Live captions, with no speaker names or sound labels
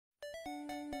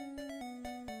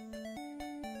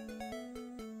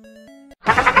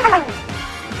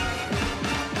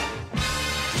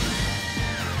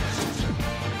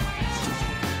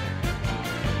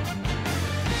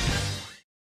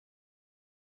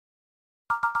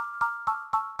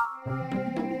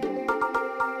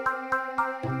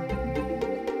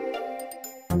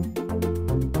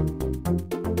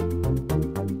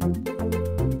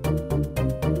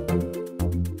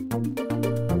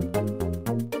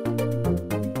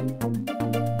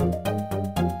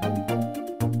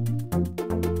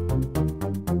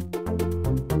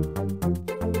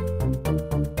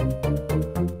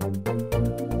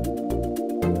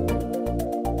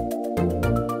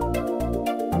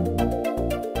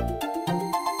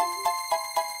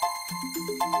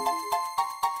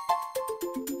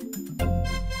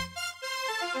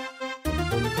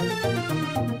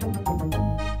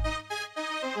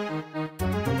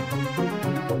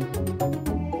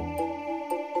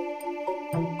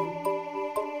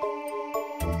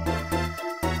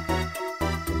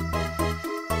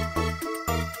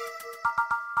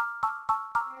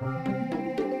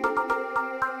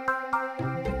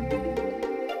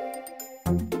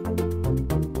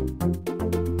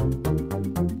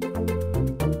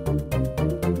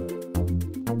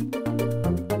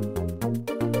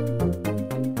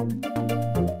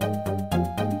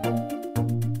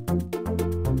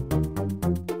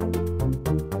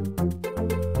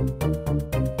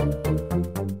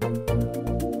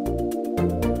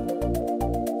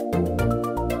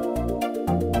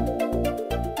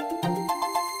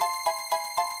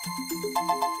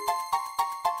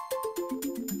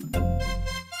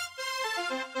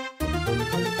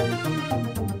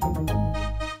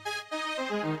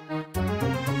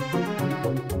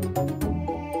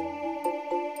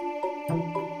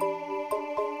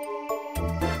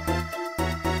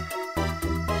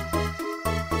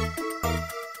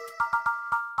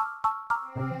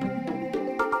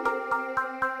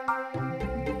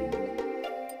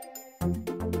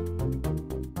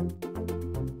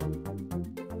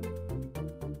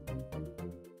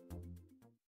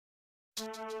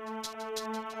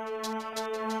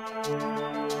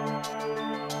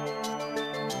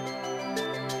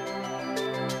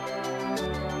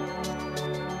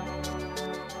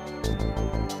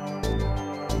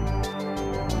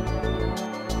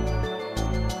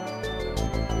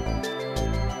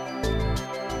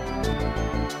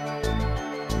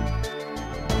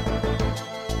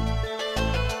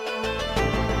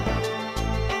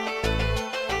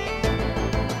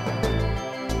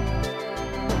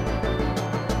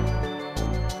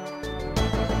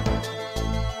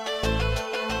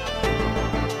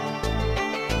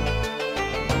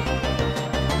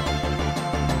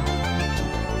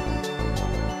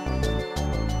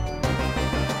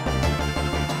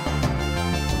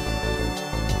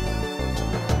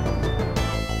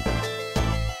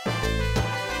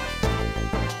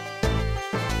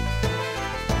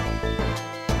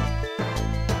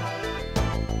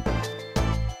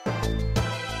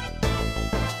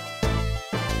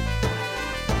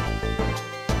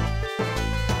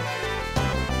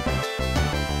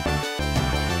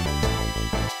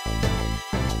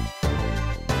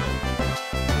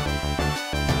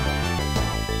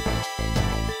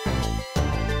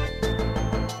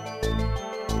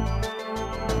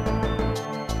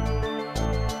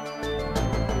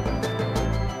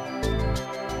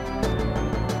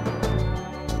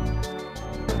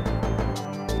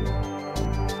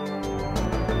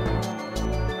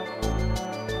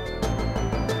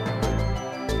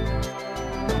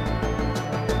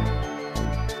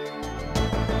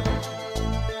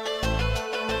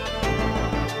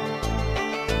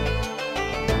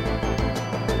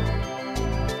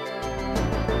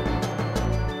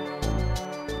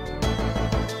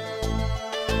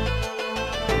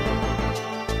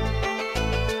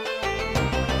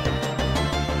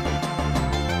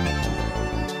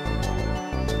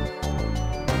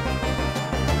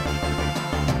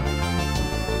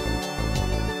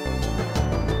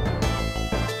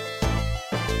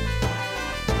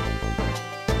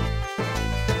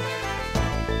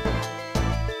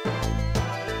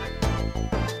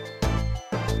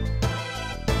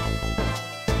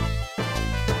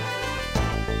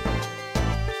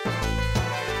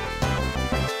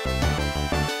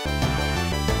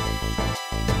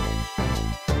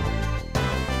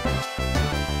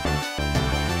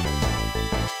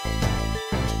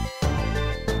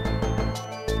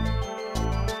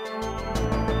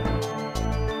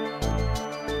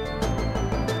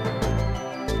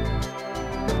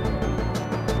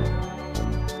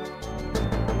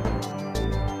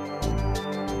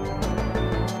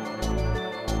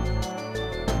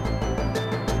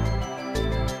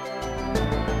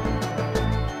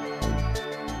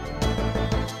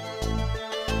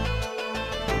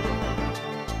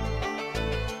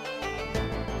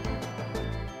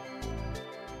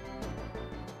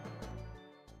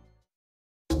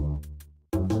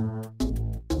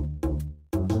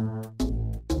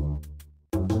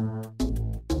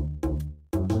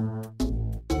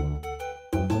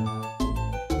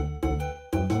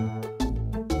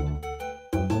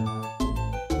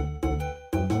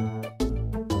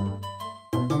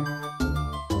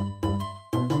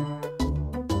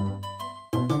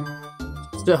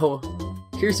So,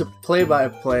 here's a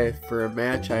play-by-play for a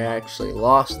match I actually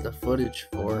lost the footage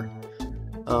for.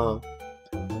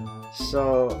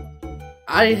 So,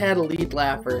 I had a lead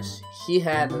Lapras, he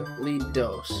had a lead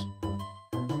Dose.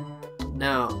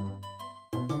 Now,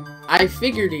 I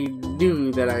figured he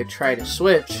knew that I tried to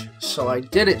switch, so I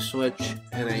didn't switch,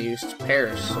 and I used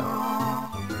Parasol.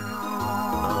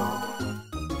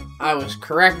 I was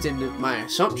correct in my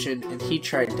assumption, and he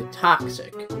tried to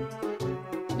Toxic.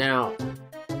 Now,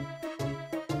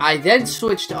 I then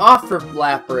switched off from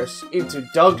Lapras into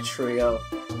Dugtrio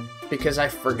because I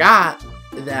forgot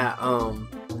that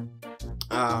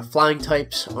flying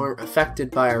types aren't affected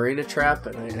by Arena Trap,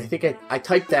 and I think I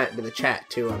typed that into the chat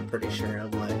too, I'm pretty sure. I'm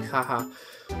like, haha,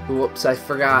 whoops, I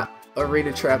forgot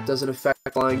Arena Trap doesn't affect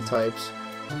flying types.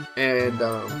 And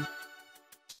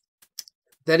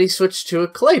then he switched to a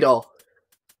Claydol,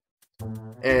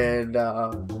 and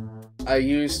I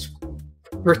used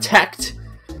Protect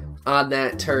on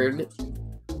that turn,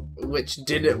 which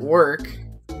didn't work.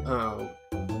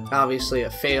 Obviously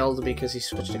it failed because he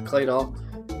switched to Claydol,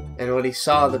 and when he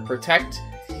saw the Protect,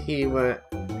 he went ...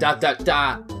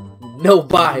 no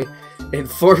buy, and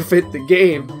forfeit the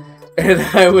game. And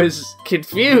I was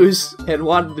confused and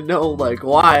wanted to know, like,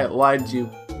 why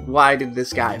did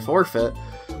this guy forfeit?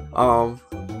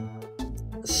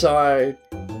 So I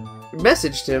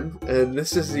messaged him, and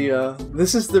this is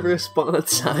the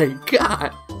response I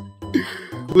got,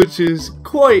 which is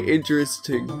quite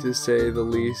interesting to say the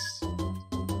least.